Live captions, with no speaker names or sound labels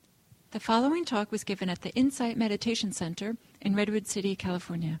The following talk was given at the Insight Meditation Center in Redwood City,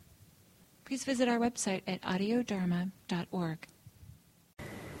 California. Please visit our website at audiodharma.org.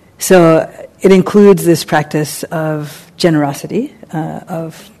 So it includes this practice of generosity,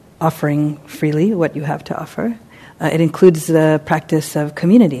 of offering freely what you have to offer. It includes the practice of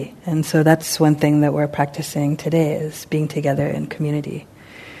community. And so that's one thing that we're practicing today, is being together in community.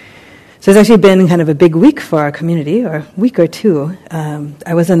 So it's actually been kind of a big week for our community, or week or two.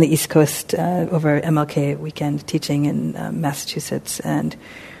 I was on the East Coast over MLK weekend teaching in Massachusetts, and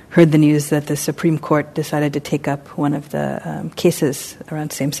heard the news that the Supreme Court decided to take up one of the cases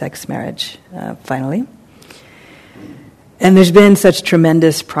around same-sex marriage, finally. And there's been such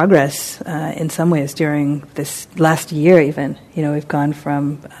tremendous progress in some ways during this last year even. You know, we've gone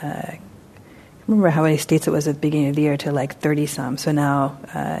from, I can't remember how many states it was at the beginning of the year, to like 30-some. So now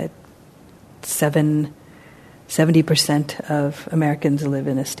 70% of Americans live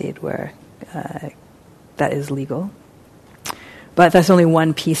in a state where that is legal. But that's only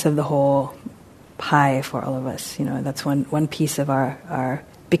one piece of the whole pie for all of us. You know, that's one piece of our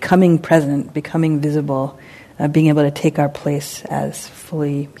becoming present, becoming visible, being able to take our place as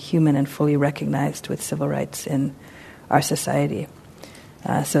fully human and fully recognized with civil rights in our society.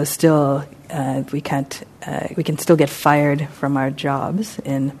 So still, we can still get fired from our jobs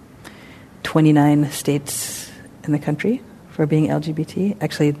in 29 states in the country for being LGBT.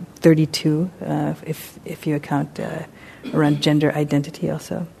 Actually, 32 if you account around gender identity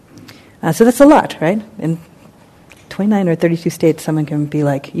also. So that's a lot, right? In 29 or 32 states, someone can be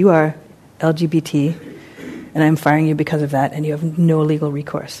like, you are LGBT, and I'm firing you because of that, and you have no legal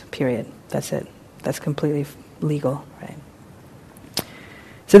recourse, period. That's it. That's completely legal, right?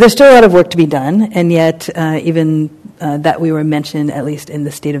 So there's still a lot of work to be done, and yet even that we were mentioned, at least in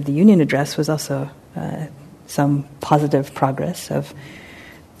the State of the Union address, was also some positive progress of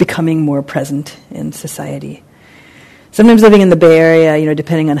becoming more present in society. Sometimes living in the Bay Area, you know,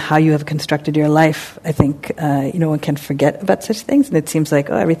 depending on how you have constructed your life, I think, one can forget about such things, and it seems like,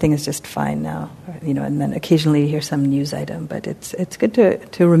 oh, everything is just fine now, you know, and then occasionally you hear some news item, but it's good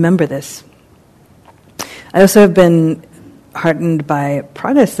to remember this. I also have been heartened by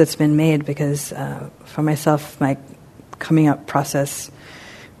progress that's been made because for myself, my coming out process,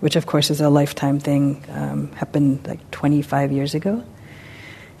 which of course is a lifetime thing, happened like 25 years ago.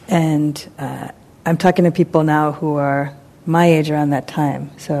 And I'm talking to people now who are my age around that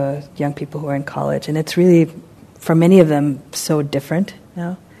time, so young people who are in college, and it's really, for many of them, so different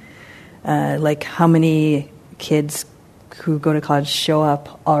now. Like how many kids who go to college show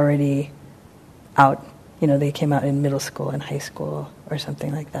up already out. You know, they came out in middle school and high school or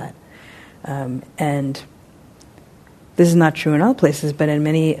something like that. And this is not true in all places, but in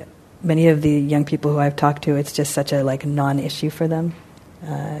many of the young people who I've talked to, it's just such a like non-issue for them.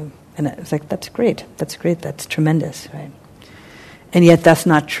 And it's like, that's great, that's tremendous, right? And yet that's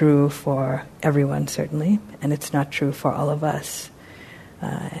not true for everyone, certainly, and it's not true for all of us.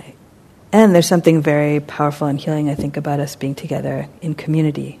 And there's something very powerful and healing, I think, about us being together in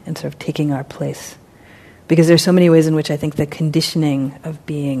community and sort of taking our place. Because there's so many ways in which I think the conditioning of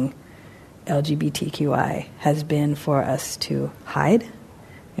being LGBTQI has been for us to hide,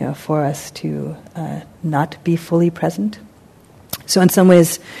 you know, for us to not be fully present. So in some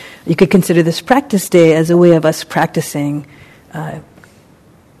ways, you could consider this practice day as a way of us practicing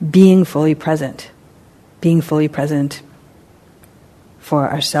being fully present for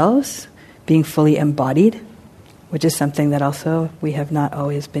ourselves, being fully embodied, which is something that also we have not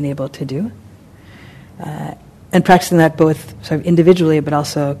always been able to do. And practicing that both sort of individually but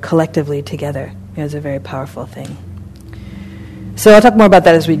also collectively together is a very powerful thing. So I'll talk more about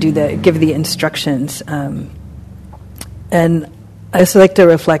that as we give the instructions. And I also like to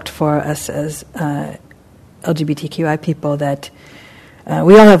reflect for us as LGBTQI people that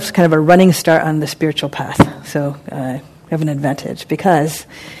we all have kind of a running start on the spiritual path. So we have an advantage because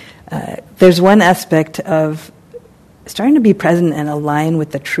there's one aspect of starting to be present and align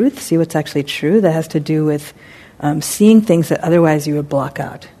with the truth, see what's actually true, that has to do with seeing things that otherwise you would block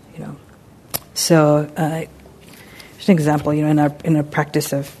out, you know. So just an example, you know, in a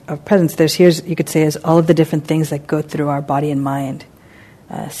practice of presence, here's you could say is all of the different things that go through our body and mind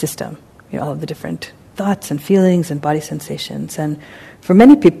system, you know, all of the different thoughts and feelings and body sensations. And for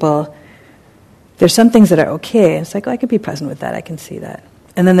many people, there's some things that are okay. It's like, oh, I can be present with that, I can see that.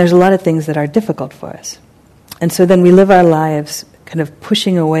 And then there's a lot of things that are difficult for us. And so then we live our lives kind of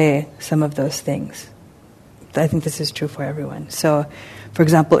pushing away some of those things. I think this is true for everyone. So, for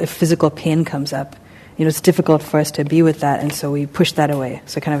example, if physical pain comes up, you know, it's difficult for us to be with that, and so we push that away.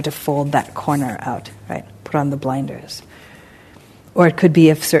 So kind of to fold that corner out, right? Put on the blinders. Or it could be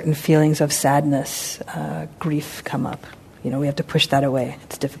if certain feelings of sadness, grief come up. We have to push that away.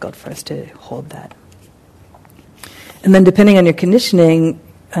 It's difficult for us to hold that. And then depending on your conditioning,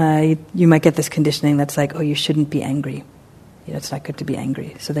 you might get this conditioning that's like, oh, you shouldn't be angry. It's not good to be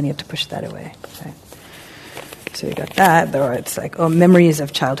angry. So then you have to push that away. Right? So you got that. Or it's like, oh, memories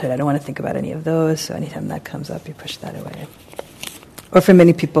of childhood. I don't want to think about any of those. So anytime that comes up, you push that away. Or for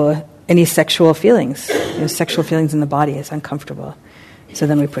many people, any sexual feelings. Sexual feelings in the body is uncomfortable. So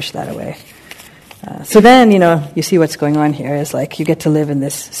then we push that away. So then, you see what's going on here is like you get to live in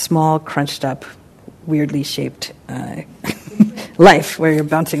this small, crunched up, weirdly shaped life where you're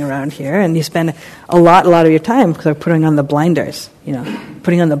bouncing around here, and you spend a lot of your time putting on the blinders,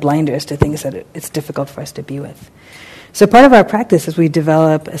 putting on the blinders to things that it's difficult for us to be with. So part of our practice is we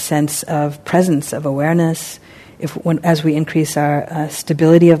develop a sense of presence, of awareness, as we increase our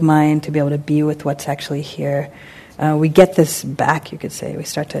stability of mind to be able to be with what's actually here. We get this back, you could say. We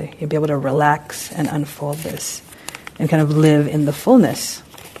start to be able to relax and unfold this and kind of live in the fullness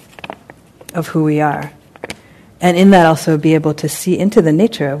of who we are. And in that also be able to see into the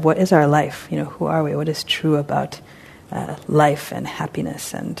nature of what is our life. Who are we? What is true about life and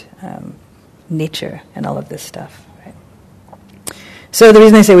happiness and nature and all of this stuff. Right? So the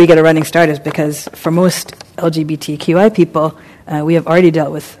reason I say we get a running start is because for most LGBTQI people, we have already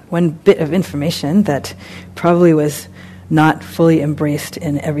dealt with one bit of information that probably was not fully embraced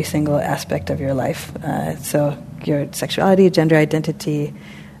in every single aspect of your life. So your sexuality, gender identity,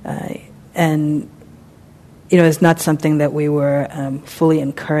 and is not something that we were fully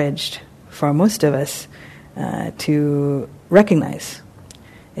encouraged for most of us to recognize.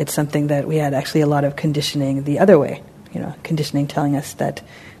 It's something that we had actually a lot of conditioning the other way. Conditioning telling us that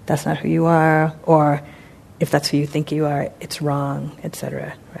that's not who you are, or if that's who you think you are, it's wrong,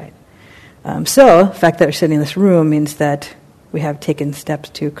 etc. Right? So the fact that we're sitting in this room means that we have taken steps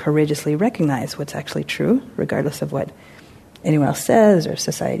to courageously recognize what's actually true, regardless of what anyone else says or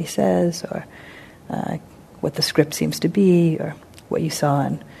society says, or what the script seems to be, or what you saw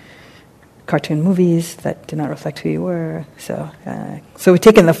in cartoon movies that did not reflect who you were. So we've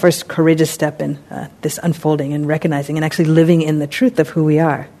taken the first courageous step in this unfolding and recognizing and actually living in the truth of who we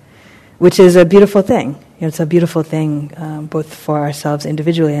are, which is a beautiful thing. It's a beautiful thing both for ourselves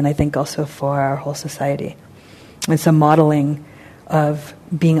individually and I think also for our whole society. It's a modeling of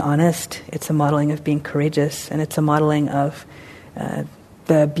being honest, it's a modeling of being courageous, and it's a modeling of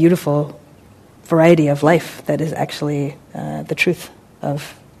the beautiful variety of life that is actually the truth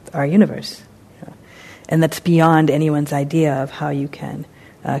of our universe. And that's beyond anyone's idea of how you can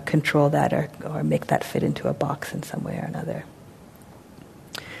control that or make that fit into a box in some way or another.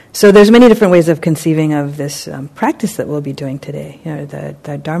 So there's many different ways of conceiving of this practice that we'll be doing today,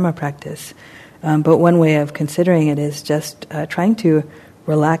 the Dharma practice. But one way of considering it is just trying to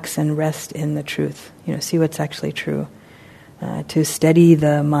relax and rest in the truth, see what's actually true. To steady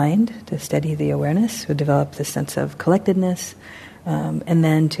the mind, to steady the awareness, to develop this sense of collectedness, and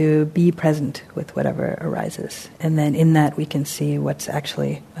then to be present with whatever arises. And then in that we can see what's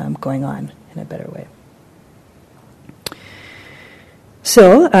actually going on in a better way.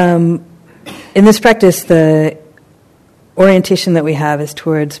 So, in this practice, the orientation that we have is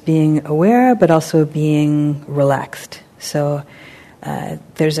towards being aware, but also being relaxed. So,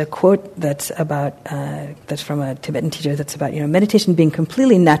 there's a quote that's from a Tibetan teacher that's about meditation being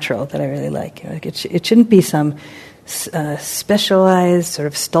completely natural that I really like. It shouldn't be some specialized, sort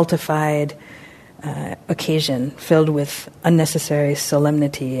of stultified occasion filled with unnecessary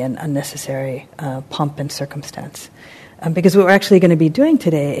solemnity and unnecessary pomp and circumstance. Because what we're actually going to be doing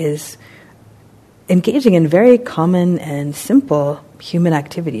today is engaging in very common and simple human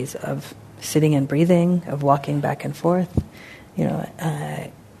activities of sitting and breathing, of walking back and forth,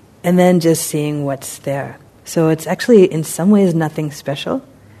 and then just seeing what's there. So it's actually in some ways nothing special,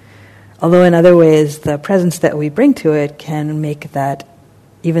 although in other ways the presence that we bring to it can make that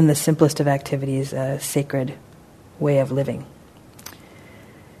even the simplest of activities a sacred way of living.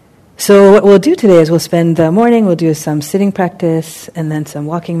 So what we'll do today is we'll spend the morning, we'll do some sitting practice, and then some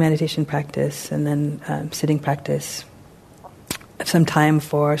walking meditation practice, and then sitting practice, some time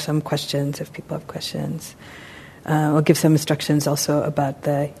for some questions if people have questions. We'll give some instructions also about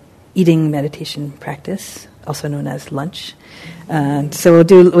the eating meditation practice, also known as lunch. So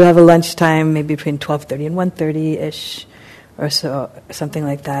we'll have a lunch time maybe between 12:30 and 1:30-ish or so, something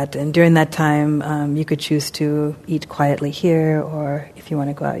like that. And during that time, you could choose to eat quietly here, or if you want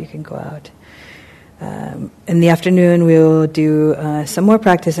to go out, you can go out. In the afternoon, we'll do some more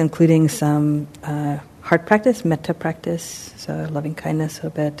practice, including some heart practice, metta practice, so loving kindness a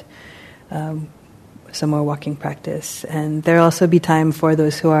bit, some more walking practice. And there'll also be time for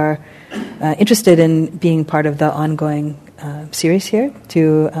those who are interested in being part of the ongoing series here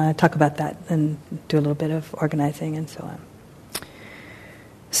to talk about that and do a little bit of organizing and so on.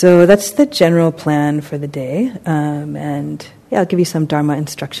 So that's the general plan for the day. And I'll give you some Dharma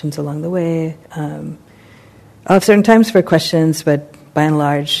instructions along the way. I'll have certain times for questions, but by and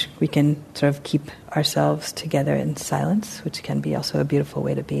large, we can sort of keep ourselves together in silence, which can be also a beautiful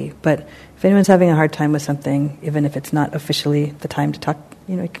way to be. But if anyone's having a hard time with something, even if it's not officially the time to talk,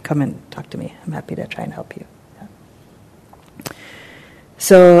 you can come and talk to me. I'm happy to try and help you.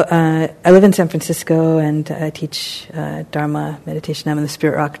 So I live in San Francisco, and I teach Dharma meditation. I'm in the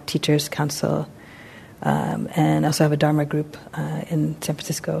Spirit Rock Teachers Council, and I also have a Dharma group in San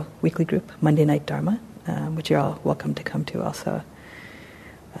Francisco, weekly group, Monday Night Dharma, which you're all welcome to come to also.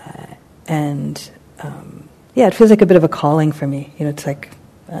 It feels like a bit of a calling for me. It's like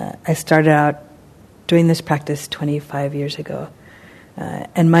I started out doing this practice 25 years ago,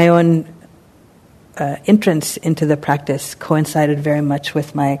 and my own entrance into the practice coincided very much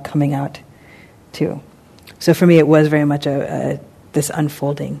with my coming out too. So for me, it was very much this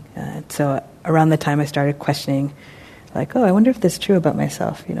unfolding. So around the time I started questioning, like, I wonder if this is true about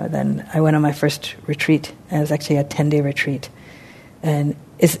myself. Then I went on my first retreat, and it was actually a 10-day retreat. And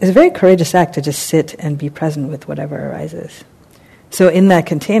it's a very courageous act to just sit and be present with whatever arises. So in that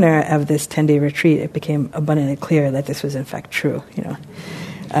container of this 10-day retreat, it became abundantly clear that this was in fact true.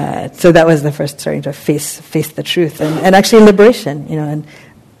 So that was the first starting to face the truth and actually liberation. And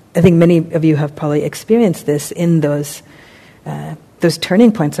I think many of you have probably experienced this in those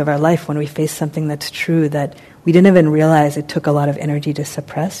turning points of our life when we face something that's true that we didn't even realize it took a lot of energy to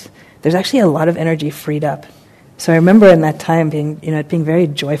suppress. There's actually a lot of energy freed up. So I remember in that time being very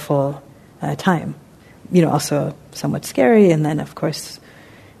joyful time. Also somewhat scary, and then of course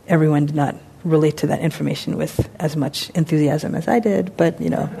everyone did not relate to that information with as much enthusiasm as I did. But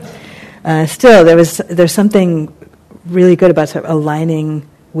still there's something really good about sort of aligning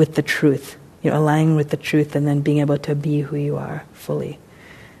with the truth. Aligning with the truth, and then being able to be who you are fully.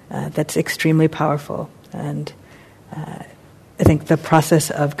 That's extremely powerful, and I think the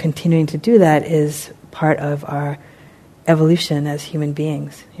process of continuing to do that is part of our evolution as human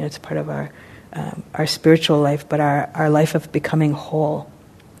beings. It's part of our spiritual life, but our life of becoming whole,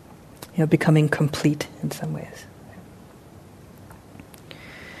 becoming complete in some ways.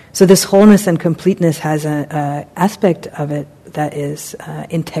 So this wholeness and completeness has an aspect of it that is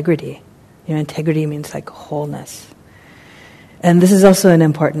integrity. Integrity means like wholeness. And this is also an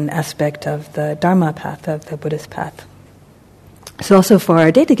important aspect of the Dharma path, of the Buddhist path. So also for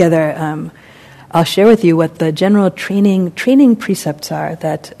our day together, I'll share with you what the general training precepts are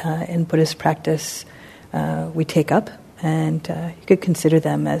that in Buddhist practice we take up, and you could consider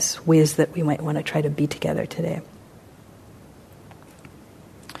them as ways that we might want to try to be together today.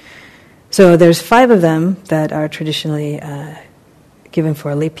 So there's 5 of them that are traditionally given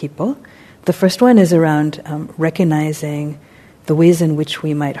for lay people. The first one is around recognizing the ways in which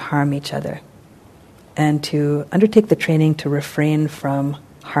we might harm each other, and to undertake the training to refrain from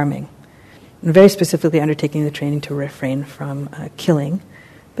harming. And very specifically undertaking the training to refrain from killing,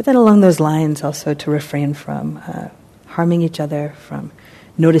 but then along those lines also to refrain from harming each other, from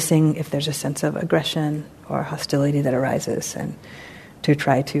noticing if there's a sense of aggression or hostility that arises, and to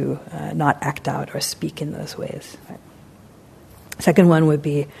try to not act out or speak in those ways. Right? Second one would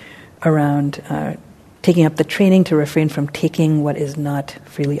be around taking up the training to refrain from taking what is not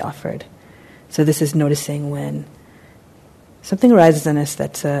freely offered. So this is noticing when something arises in us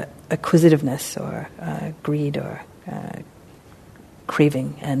that's acquisitiveness or greed or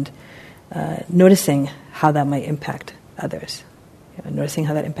craving, and noticing how that might impact others. Noticing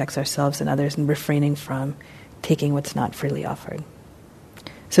how that impacts ourselves and others, and refraining from taking what's not freely offered.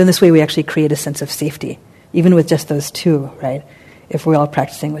 So in this way we actually create a sense of safety, even with just those 2, right? If we're all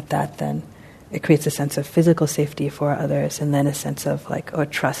practicing with that, then it creates a sense of physical safety for others, and then a sense of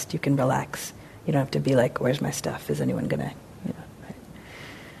trust. You can relax. You don't have to be like, where's my stuff? Is anyone going to, right?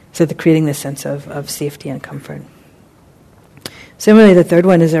 So creating this sense of safety and comfort. Similarly, the third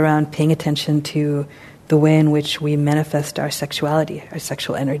one is around paying attention to the way in which we manifest our sexuality, our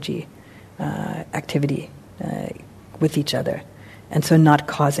sexual energy, activity with each other. And so not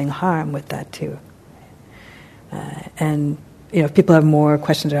causing harm with that too. And if people have more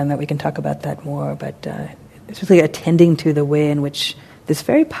questions around that, we can talk about that more. But it's really attending to the way in which this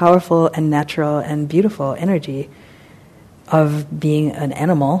very powerful and natural and beautiful energy of being an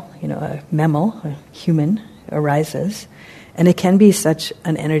animal, a mammal, a human, arises. And it can be such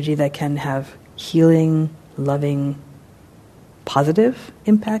an energy that can have healing, loving, positive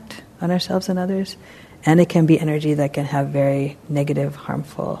impact on ourselves and others, and it can be energy that can have very negative,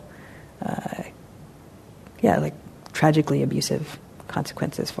 harmful, like tragically abusive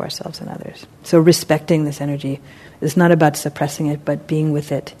consequences for ourselves and others. So respecting this energy is not about suppressing it, but being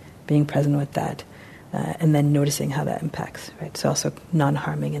with it, being present with that, and then noticing how that impacts, right? So also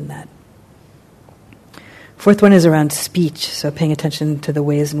non-harming in that. Fourth one is around speech, so paying attention to the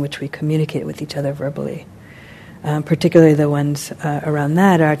ways in which we communicate with each other verbally. Particularly the ones around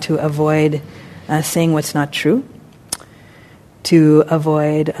that are to avoid saying what's not true, to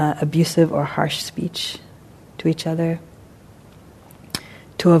avoid abusive or harsh speech to each other,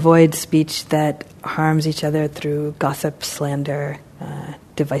 to avoid speech that harms each other through gossip, slander,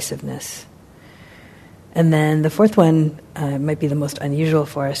 divisiveness. And then the fourth one might be the most unusual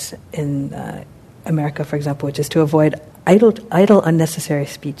for us in America, for example, which is to avoid idle unnecessary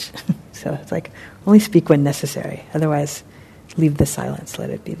speech. So it's like, only speak when necessary. Otherwise, leave the silence, let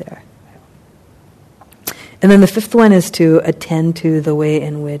it be there. And then the fifth one is to attend to the way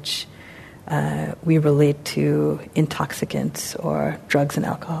in which we relate to intoxicants or drugs and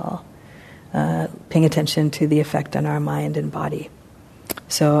alcohol, paying attention to the effect on our mind and body.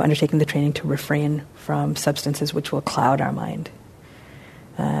 So undertaking the training to refrain from substances which will cloud our mind.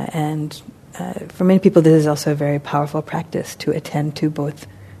 And for many people, this is also a very powerful practice to attend to both,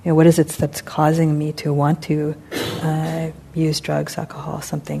 what is it that's causing me to want to use drugs, alcohol,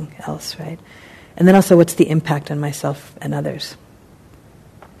 something else, right? And then also, what's the impact on myself and others?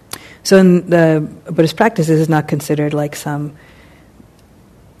 So in the Buddhist practice, this is not considered like some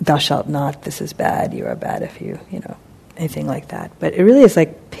thou shalt not, this is bad, you are bad if you anything like that. But it really is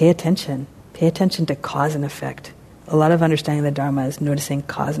like pay attention to cause and effect. A lot of understanding the Dharma is noticing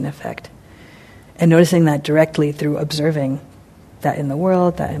cause and effect. And noticing that directly through observing that in the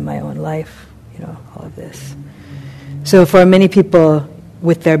world, that in my own life, all of this. So for many people,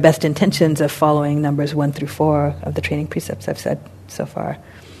 with their best intentions of following numbers 1 through 4 of the training precepts I've said so far,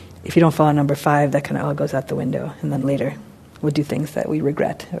 if you don't follow number 5, that kind of all goes out the window, and then later we'll do things that we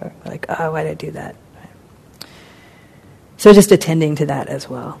regret, or like, why did I do that? So just attending to that as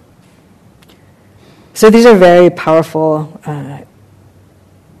well. So these are very powerful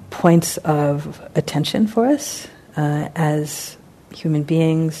points of attention for us as human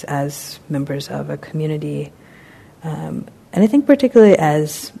beings, as members of a community, and I think particularly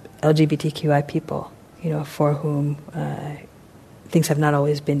as LGBTQI people, for whom things have not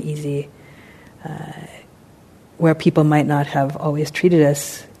always been easy, where people might not have always treated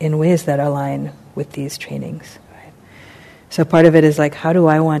us in ways that align with these trainings. Right? So part of it is like, how do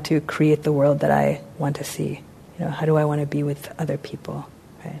I want to create the world that I want to see? How do I want to be with other people?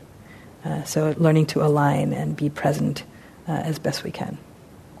 Right? So learning to align and be present as best we can.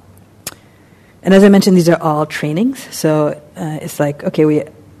 And as I mentioned, these are all trainings. So it's like, okay, we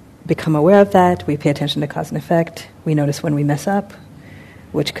become aware of that. We pay attention to cause and effect. We notice when we mess up,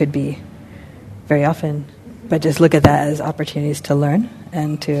 which could be very often. But just look at that as opportunities to learn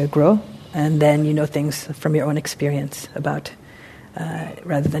and to grow. And then you know things from your own experience about,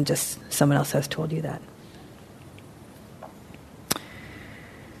 rather than just someone else has told you that.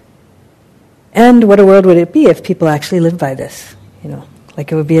 And what a world would it be if people actually lived by this? Like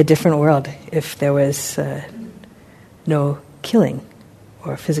it would be a different world if there was no killing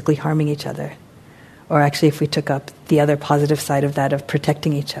or physically harming each other. Or actually if we took up the other positive side of that of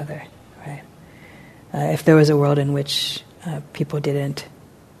protecting each other. Right? If there was a world in which people didn't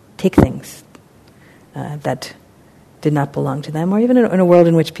take things that did not belong to them, or even in a world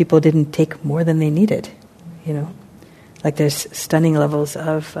in which people didn't take more than they needed. Like there's stunning levels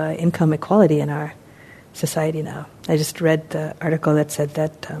of income equality in our society now. I just read the article that said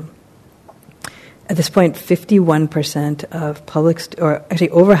that at this point 51% of or actually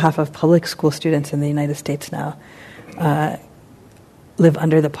over half of public school students in the United States now live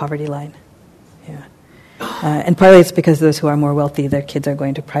under the poverty line. Yeah. And partly it's because those who are more wealthy, their kids are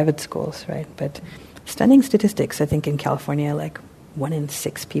going to private schools, right? But stunning statistics, I think in California, like 1 in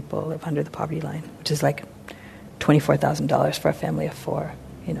 6 people live under the poverty line, which is like $24,000 for a family of 4,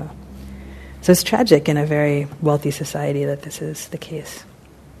 So it's tragic in a very wealthy society that this is the case.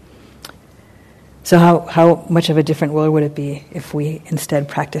 So how much of a different world would it be if we instead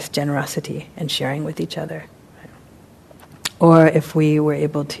practiced generosity and sharing with each other? Or if we were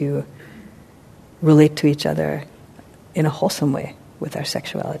able to relate to each other in a wholesome way with our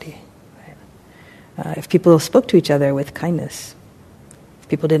sexuality? Right? If people spoke to each other with kindness, if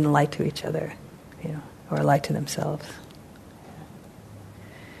people didn't lie to each other, or lie to themselves.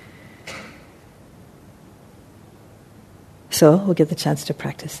 So we'll get the chance to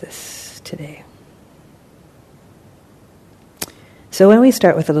practice this today. So when we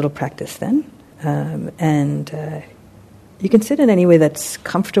start with a little practice then, and you can sit in any way that's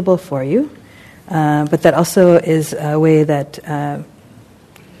comfortable for you, but that also is a way that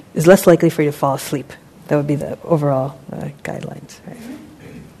is less likely for you to fall asleep. That would be the overall guidelines. Right?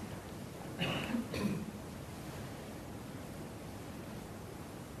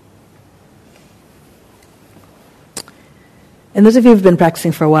 And those of you who've been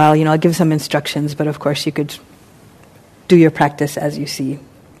practicing for a while, I'll give some instructions, but of course you could do your practice as you see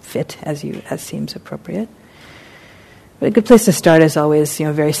fit, as seems appropriate. But a good place to start is always,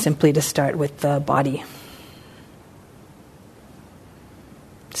 very simply to start with the body.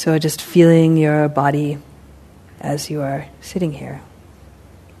 So just feeling your body as you are sitting here.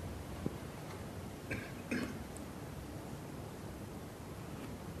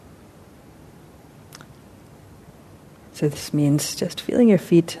 So this means just feeling your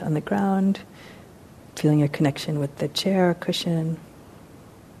feet on the ground, feeling your connection with the chair or cushion.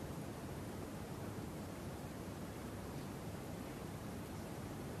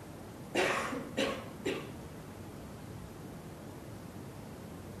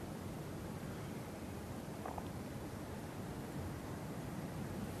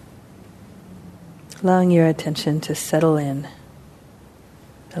 Allowing your attention to settle in,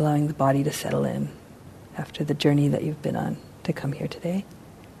 allowing the body to settle in after the journey that you've been on to come here today.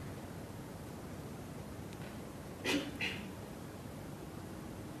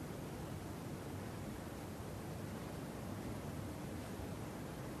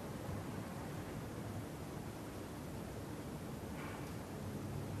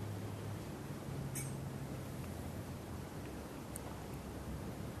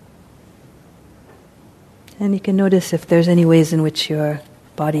 And you can notice if there's any ways in which your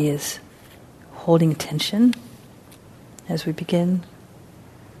body is holding tension as we begin.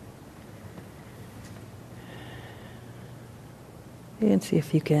 And see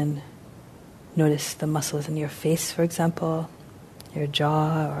if you can notice the muscles in your face, for example, your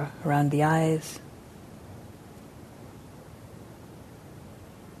jaw or around the eyes.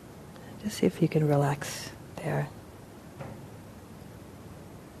 Just see if you can relax there.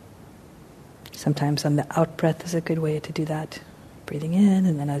 Sometimes on the out-breath is a good way to do that. Breathing in,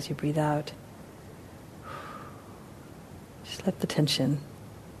 and then as you breathe out, just let the tension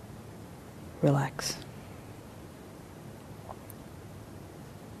relax.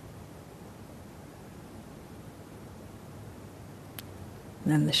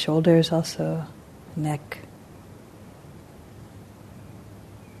 And then the shoulders also, neck.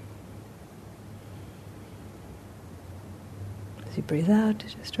 As you breathe out,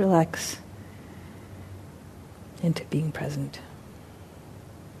 just relax into being present.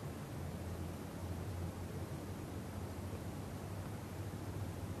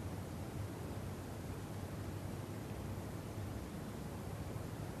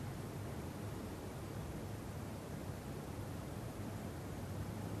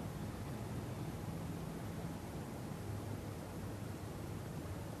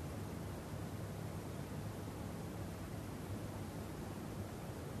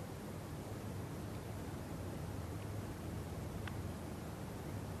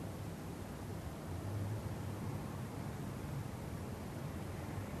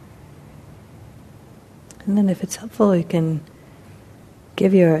 And then if it's helpful, you can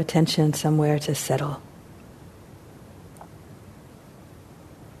give your attention somewhere to settle.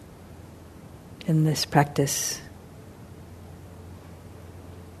 In this practice,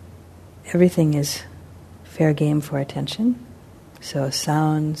 everything is fair game for attention. So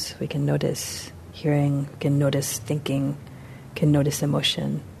sounds, we can notice; hearing, we can notice; thinking, can notice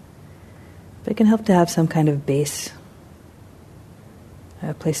emotion. But it can help to have some kind of base,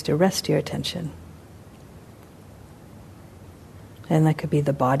 a place to rest your attention. And that could be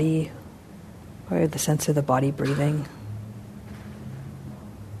the body, or the sense of the body breathing.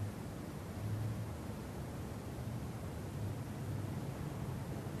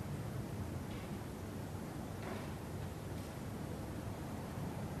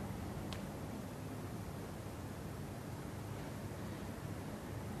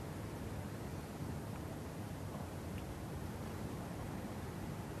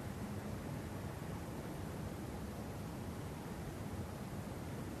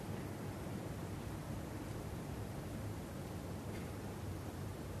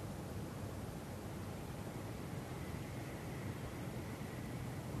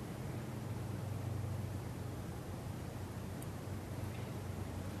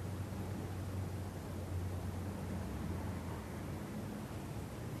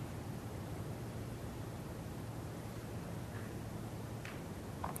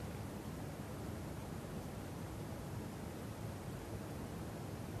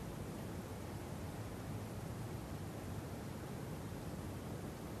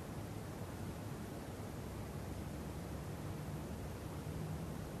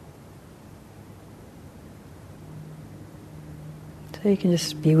 So you can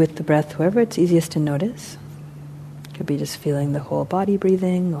just be with the breath wherever it's easiest to notice. It could be just feeling the whole body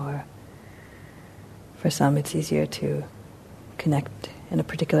breathing, or for some it's easier to connect in a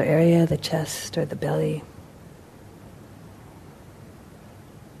particular area, the chest or the belly.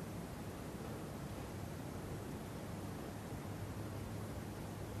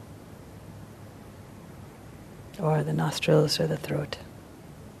 Or the nostrils or the throat.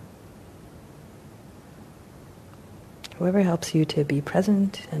 Whoever helps you to be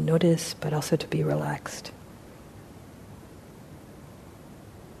present and notice, but also to be relaxed.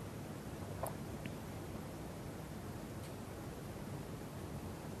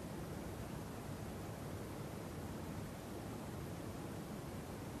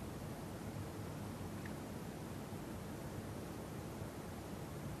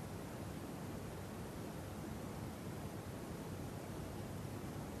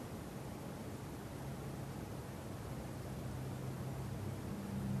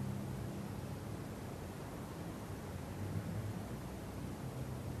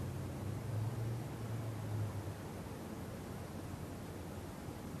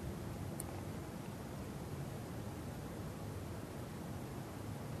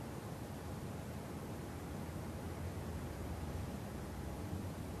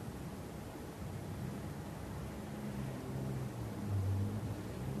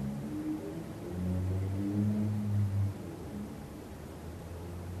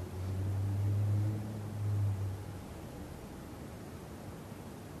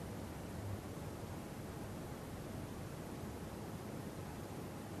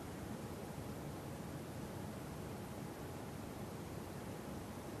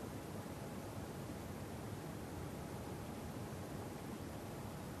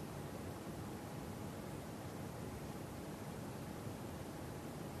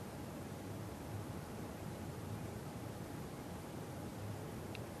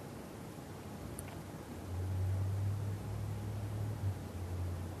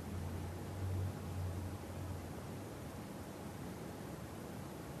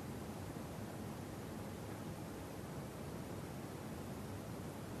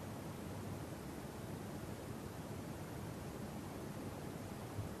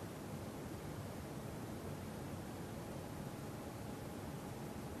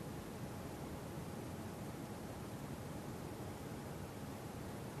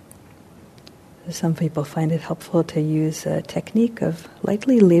 Some people find it helpful to use a technique of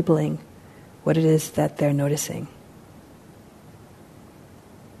lightly labeling what it is that they're noticing.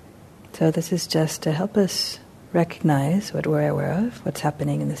 So this is just to help us recognize what we're aware of, what's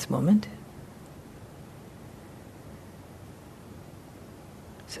happening in this moment.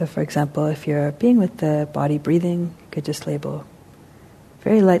 So for example, if you're being with the body breathing, you could just label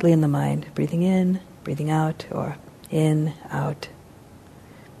very lightly in the mind, breathing in, breathing out, or in, out,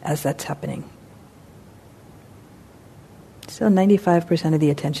 as that's happening. Still 95% of the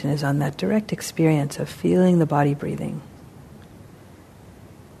attention is on that direct experience of feeling the body breathing.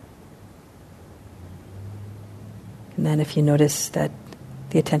 And then if you notice that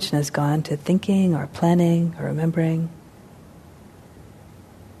the attention has gone to thinking or planning or remembering,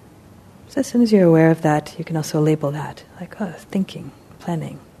 so as soon as you're aware of that, you can also label that, like, oh, thinking,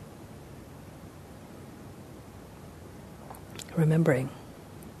 planning, remembering.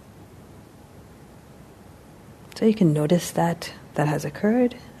 So you can notice that has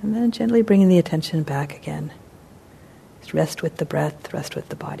occurred, and then gently bringing the attention back again. Just rest with the breath, rest with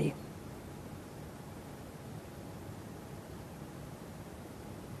the body.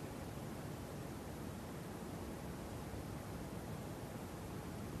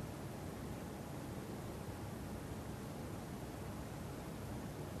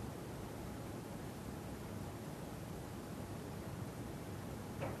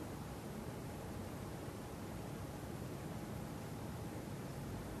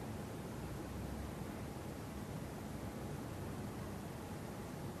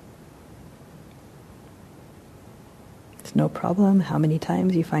 It's no problem how many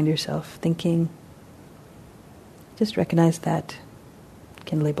times you find yourself thinking. Just recognize that, you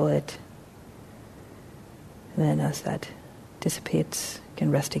can label it, and then as that dissipates, you can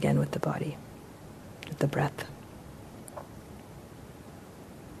rest again with the body, with the breath.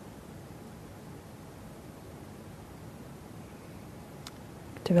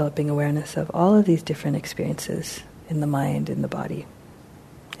 Developing awareness of all of these different experiences in the mind, in the body,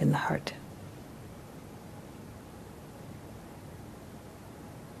 in the heart.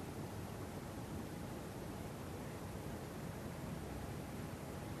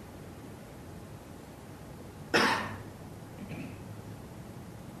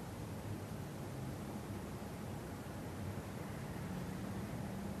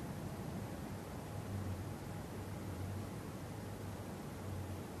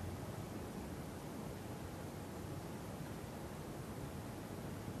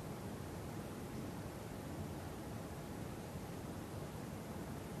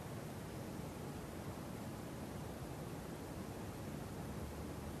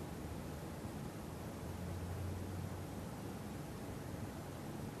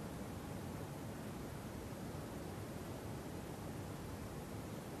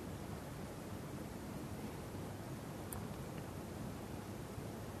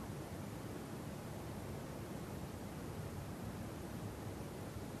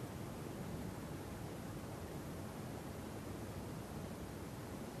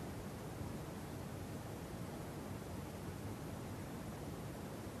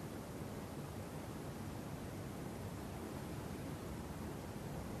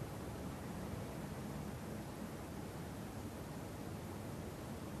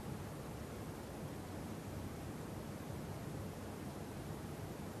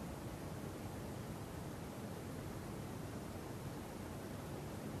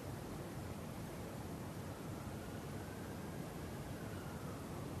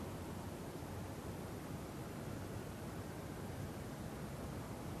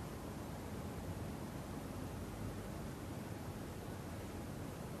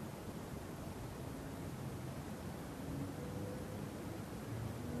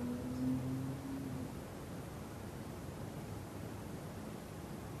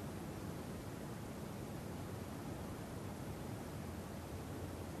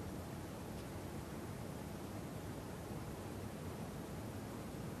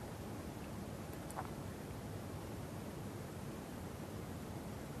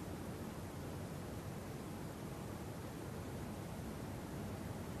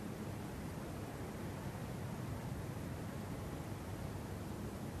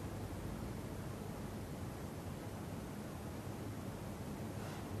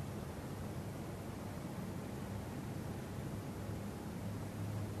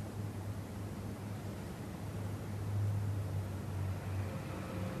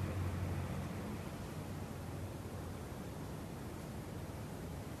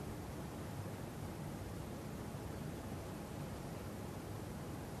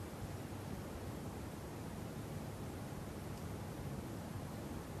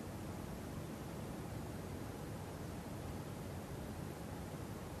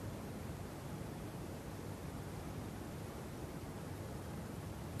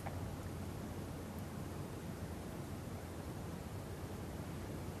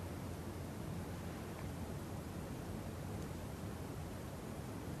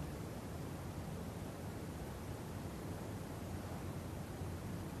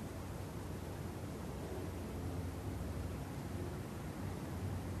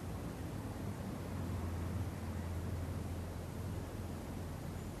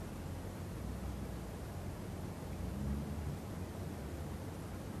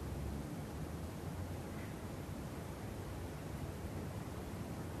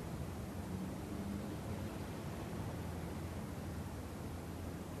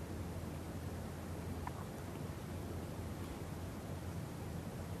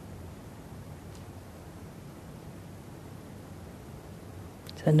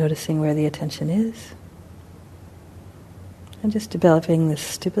 So noticing where the attention is, and just developing this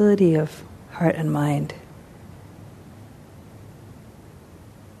stability of heart and mind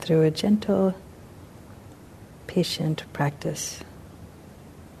through a gentle, patient practice.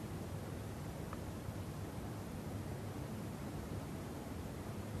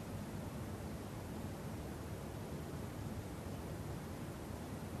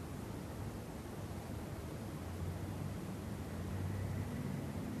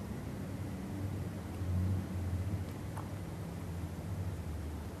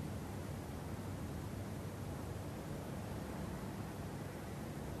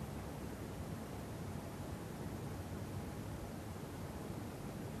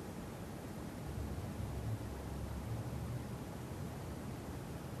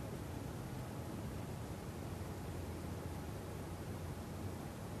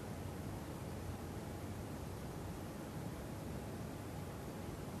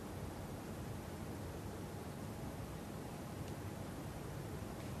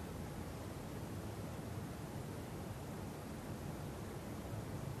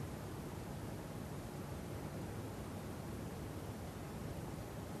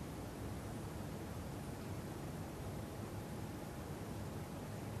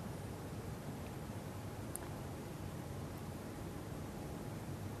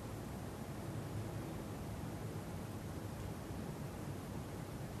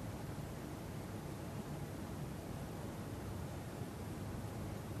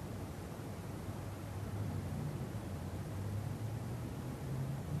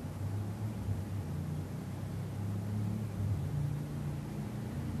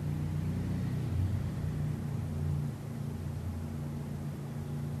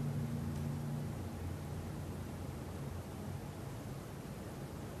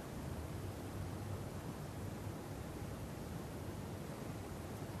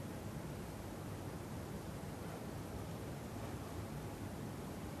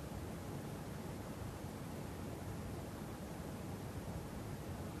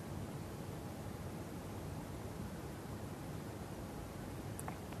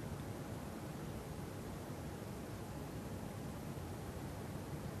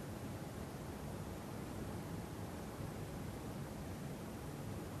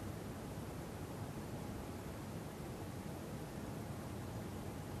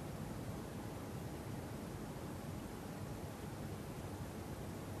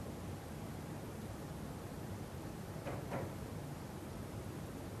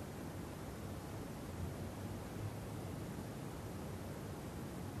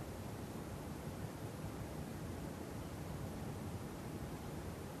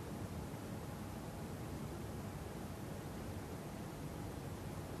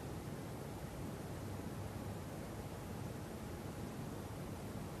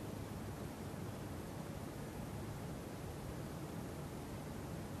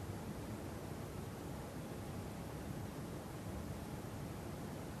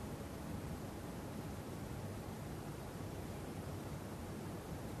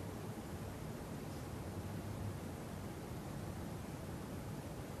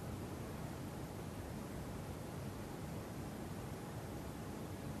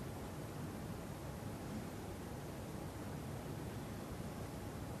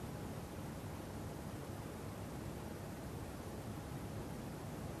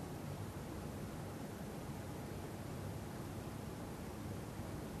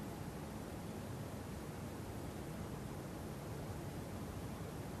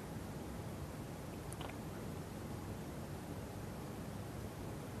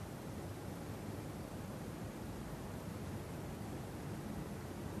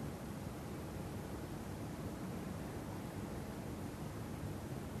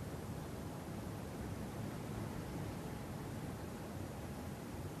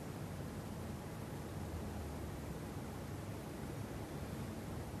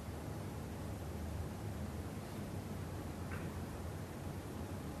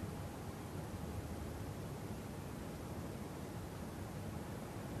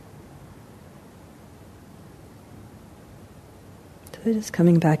 So just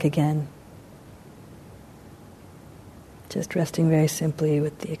coming back again. Just resting very simply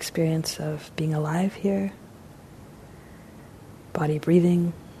with the experience of being alive here. Body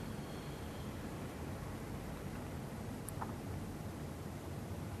breathing.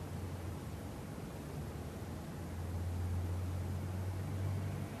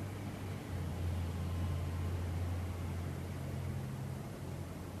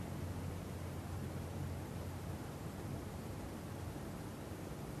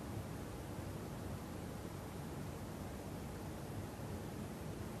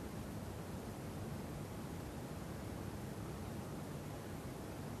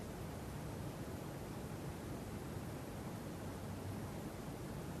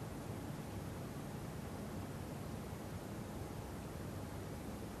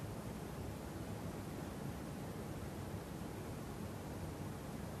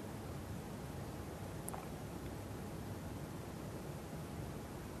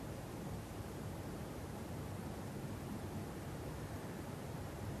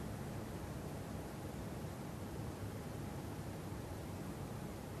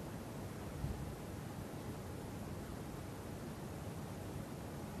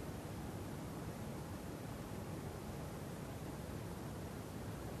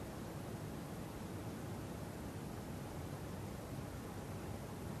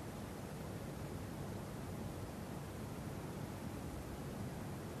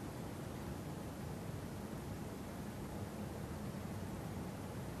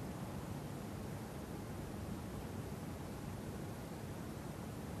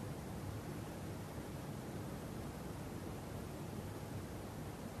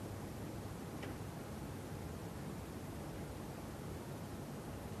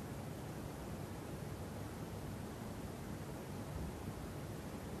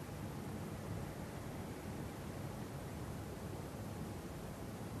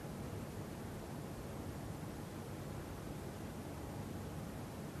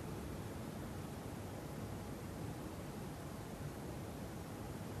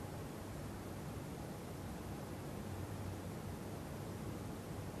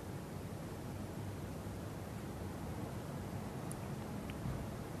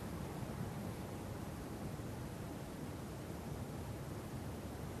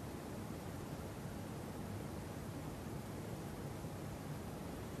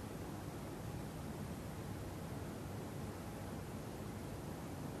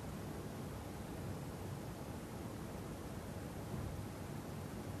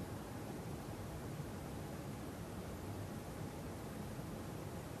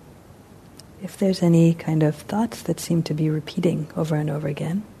 if there's any kind of thoughts that seem to be repeating over and over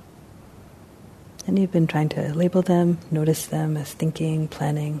again, and you've been trying to label them, notice them as thinking,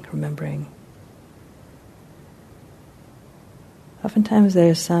 planning, remembering, oftentimes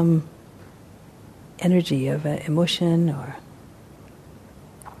there's some energy of an emotion or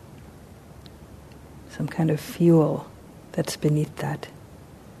some kind of fuel that's beneath that.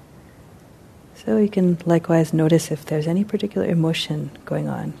 So you can likewise notice if there's any particular emotion going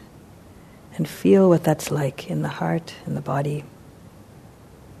on and feel what that's like in the heart and the body.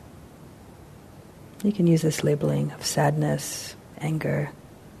 You can use this labeling of sadness, anger,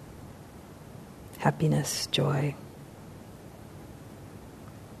 happiness, joy.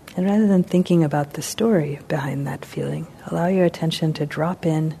 And rather than thinking about the story behind that feeling, allow your attention to drop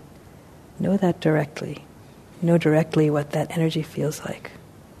in, know that directly. Know directly what that energy feels like.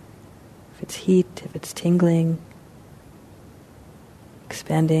 If it's heat, if it's tingling,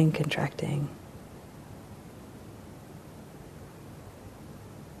 expanding, contracting.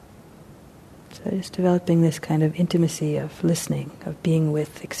 So just developing this kind of intimacy of listening, of being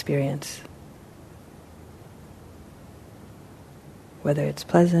with experience. Whether it's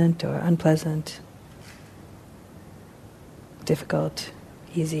pleasant or unpleasant, difficult,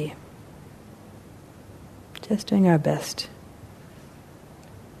 easy. Just doing our best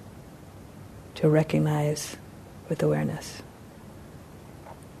to recognize with awareness.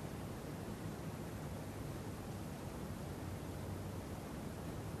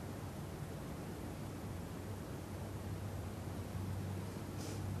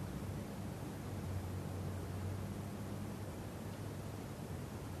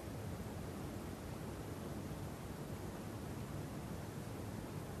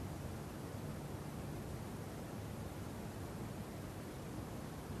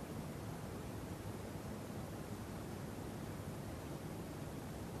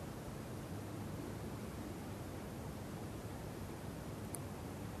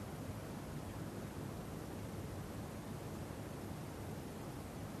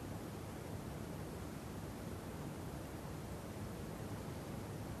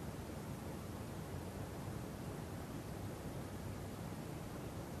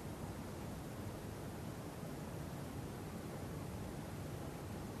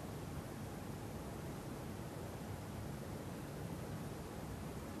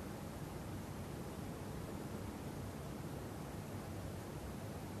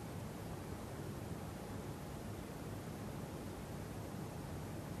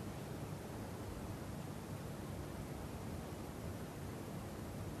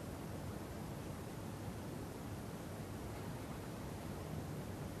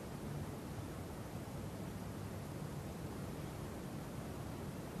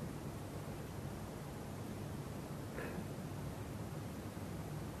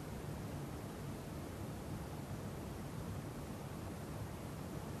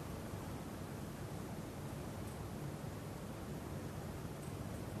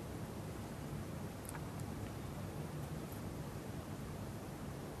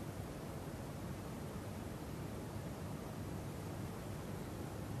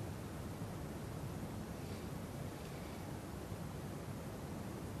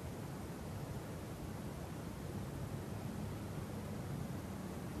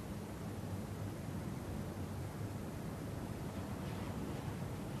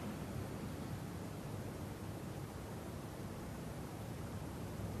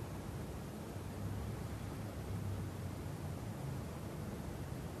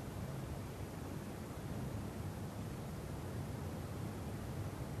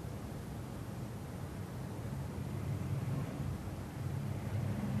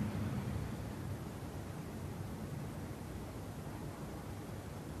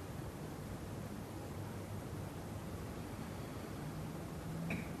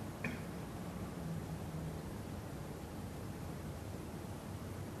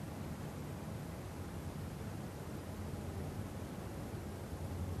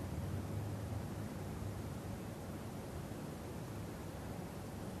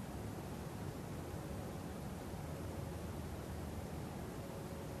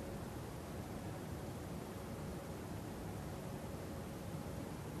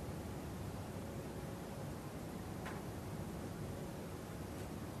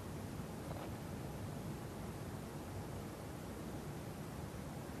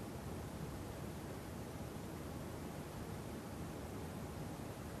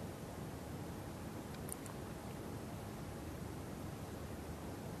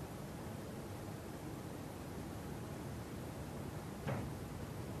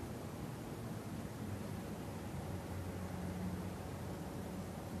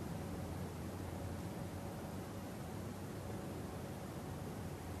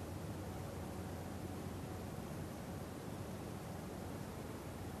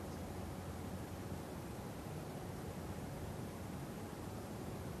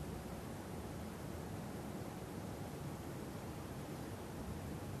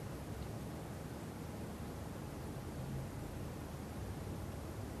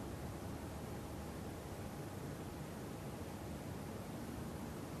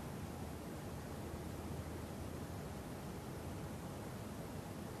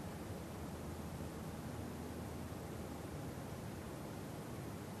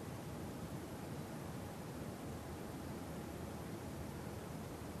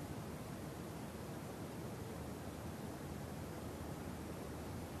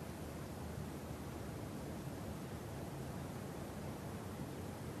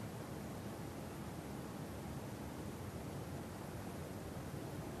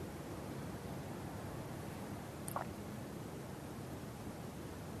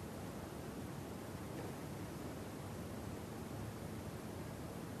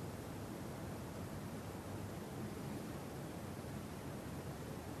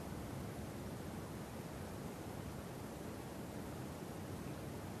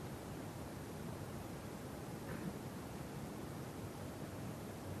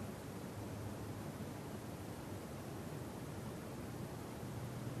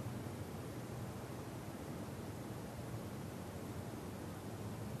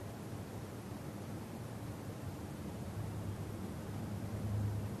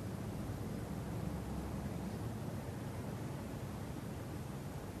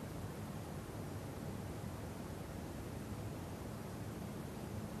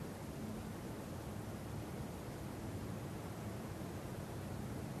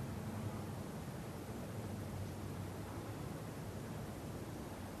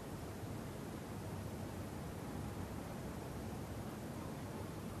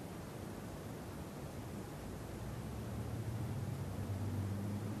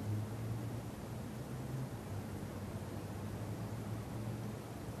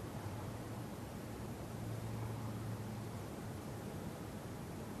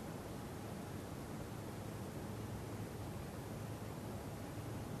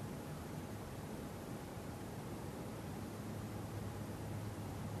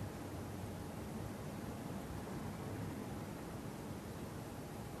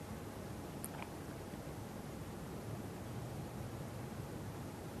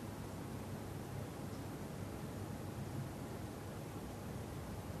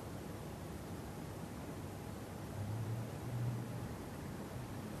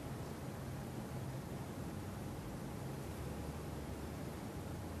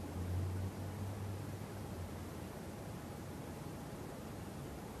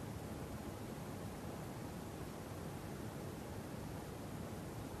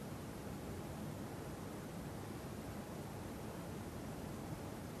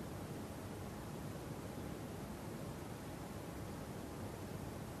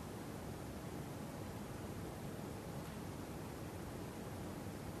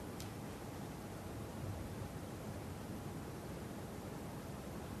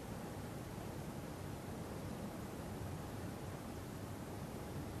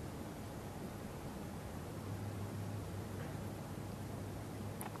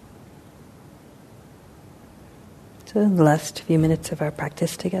 So in the last few minutes of our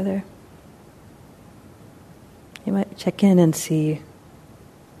practice together, you might check in and see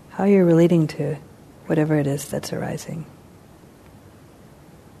how you're relating to whatever it is that's arising.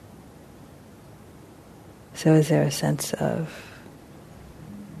 So is there a sense of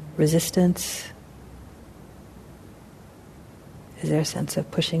resistance? Is there a sense of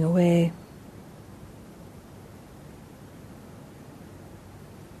pushing away?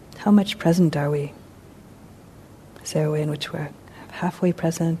 How much present are we? Is there a way in which we're halfway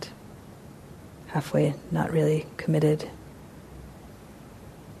present, halfway not really committed?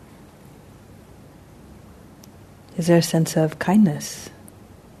 Is there a sense of kindness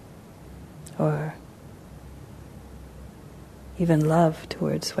or even love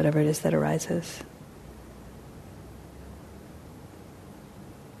towards whatever it is that arises?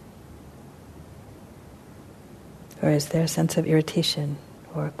 Or is there a sense of irritation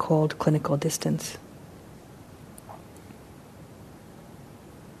or cold clinical distance?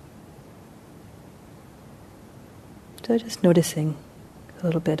 So just noticing a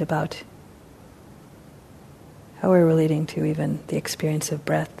little bit about how we're relating to even the experience of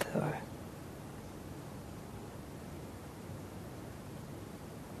breath or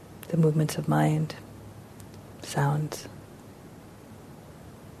the movements of mind, sounds.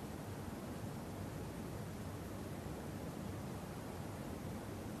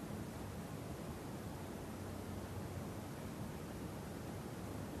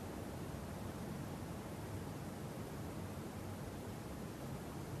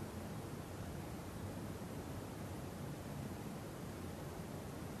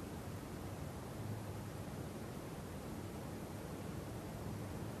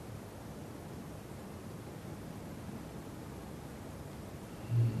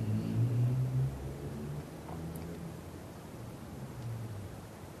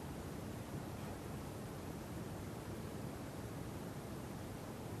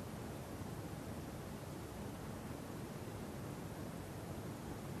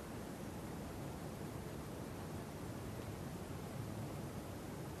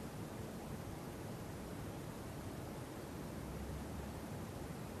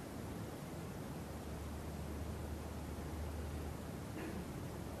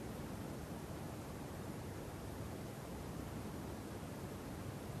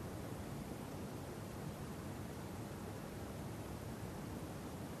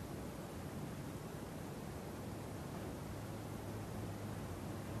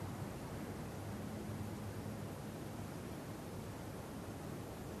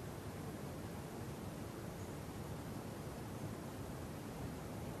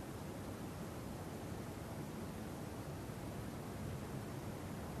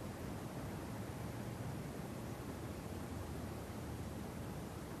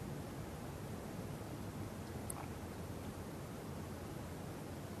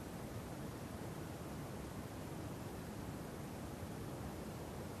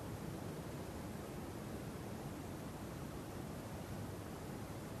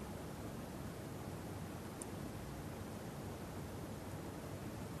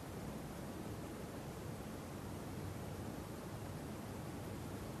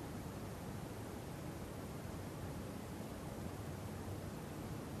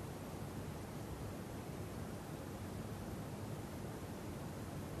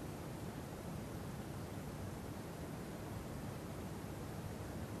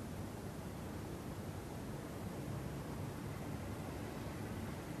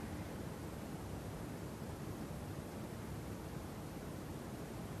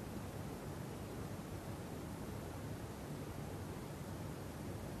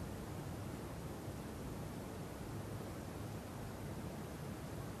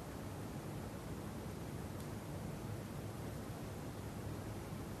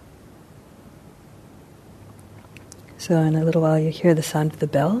 So in a little while you hear the sound of the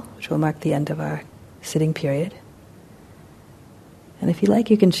bell, which will mark the end of our sitting period. And if you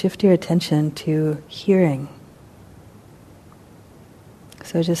like, you can shift your attention to hearing.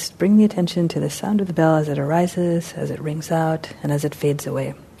 So just bring the attention to the sound of the bell as it arises, as it rings out, and as it fades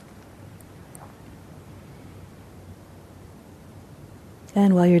away.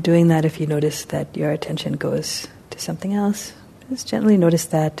 And while you're doing that, if you notice that your attention goes to something else, just gently notice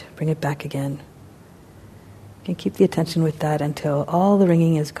that, bring it back again. You can keep the attention with that until all the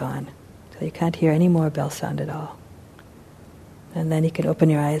ringing is gone, so you can't hear any more bell sound at all. And then you can open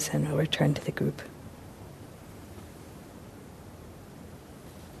your eyes and we'll return to the group.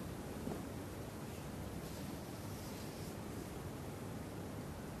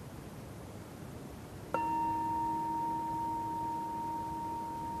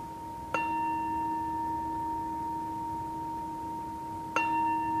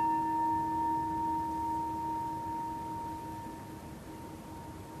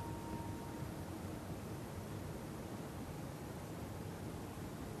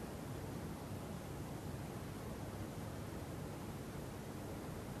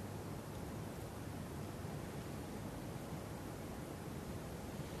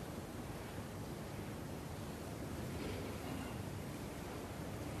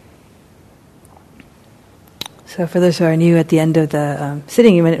 So for those who are new, at the end of the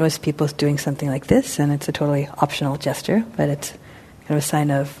sitting, you witness people doing something like this, and it's a totally optional gesture, but it's kind of a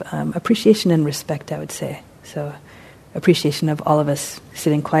sign of appreciation and respect, I would say. So appreciation of all of us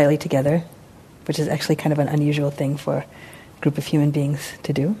sitting quietly together, which is actually kind of an unusual thing for a group of human beings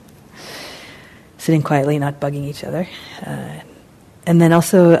to do. Sitting quietly, not bugging each other. And then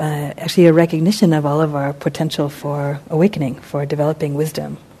also actually a recognition of all of our potential for awakening, for developing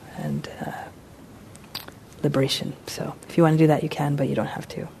wisdom and liberation. So if you want to do that, you can, but you don't have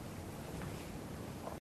to.